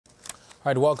All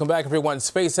right, welcome back, everyone.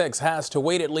 SpaceX has to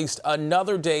wait at least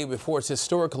another day before its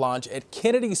historic launch at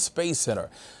Kennedy Space Center.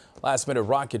 Last-minute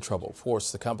rocket trouble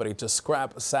forced the company to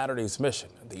scrap Saturday's mission.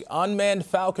 The unmanned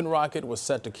Falcon rocket was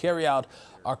set to carry out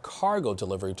a cargo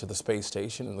delivery to the space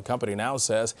station, and the company now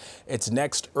says its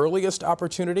next earliest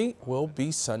opportunity will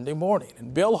be Sunday morning.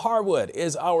 And Bill Harwood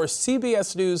is our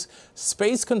CBS News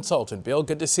space consultant. Bill,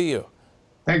 good to see you.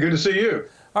 Hey, good to see you.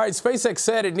 All right, SpaceX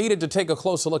said it needed to take a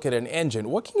closer look at an engine.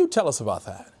 What can you tell us about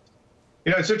that?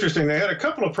 You know, it's interesting. They had a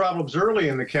couple of problems early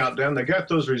in the countdown. They got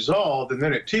those resolved, and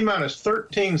then at T-minus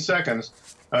 13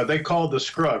 seconds, they called the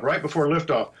scrub right before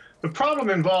liftoff. The problem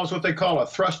involves what they call a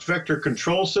thrust vector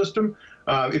control system.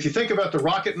 If you think about the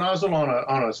rocket nozzle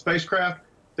on a spacecraft,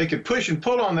 they could push and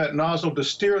pull on that nozzle to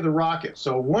steer the rocket.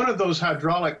 So one of those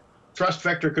hydraulic thrust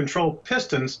vector control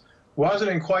pistons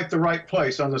wasn't in quite the right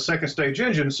place on the second stage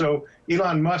engine. So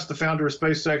Elon Musk, the founder of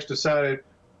SpaceX, decided,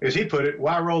 as he put it,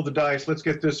 why roll the dice? Let's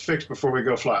get this fixed before we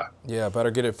go fly. Yeah, better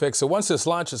get it fixed. So once this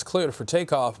launch is cleared for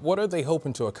takeoff, what are they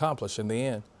hoping to accomplish in the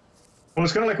end? Well,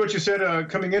 it's kind of like what you said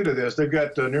coming into this. They've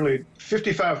got nearly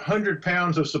 5,500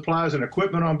 pounds of supplies and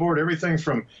equipment on board, everything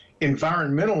from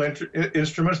environmental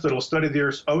instruments that will study the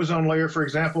Earth's ozone layer, for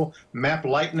example, map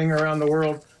lightning around the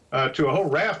world, to a whole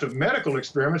raft of medical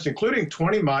experiments, including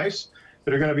 20 mice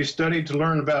that are going to be studied to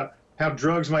learn about how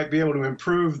drugs might be able to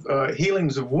improve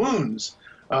healings of wounds.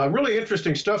 Really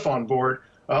interesting stuff on board.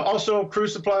 Also, crew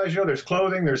supplies, you know, there's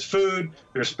clothing, there's food,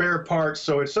 there's spare parts.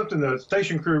 So it's something the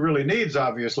station crew really needs,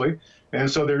 obviously.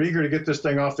 And so they're eager to get this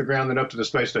thing off the ground and up to the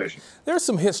space station. There's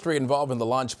some history involved in the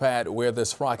launch pad where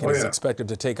this rocket is expected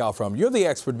to take off from. You're the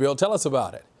expert, Bill. Tell us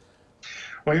about it.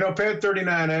 Well, you know, Pad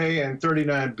 39A and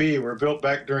 39B were built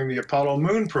back during the Apollo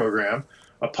moon program.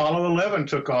 Apollo 11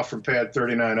 took off from Pad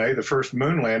 39A, the first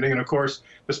moon landing. And, of course,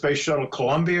 the Space Shuttle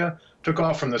Columbia took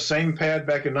off from the same pad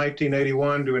back in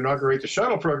 1981 to inaugurate the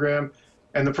shuttle program.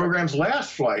 And the program's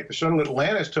last flight, the shuttle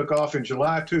Atlantis, took off in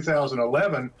July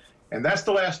 2011. And that's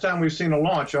the last time we've seen a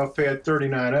launch off Pad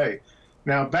 39A.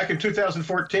 Now, back in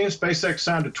 2014, SpaceX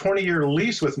signed a 20-year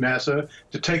lease with NASA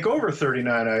to take over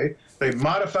 39A. They've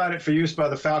modified it for use by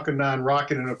the Falcon 9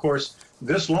 rocket. And, of course,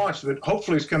 this launch that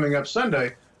hopefully is coming up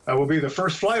Sunday will be the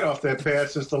first flight off that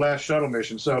pad since the last shuttle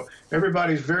mission. So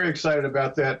everybody's very excited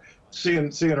about that,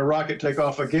 seeing a rocket take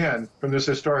off again from this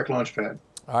historic launch pad.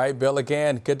 All right, Bill,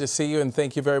 again, good to see you, and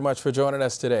thank you very much for joining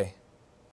us today.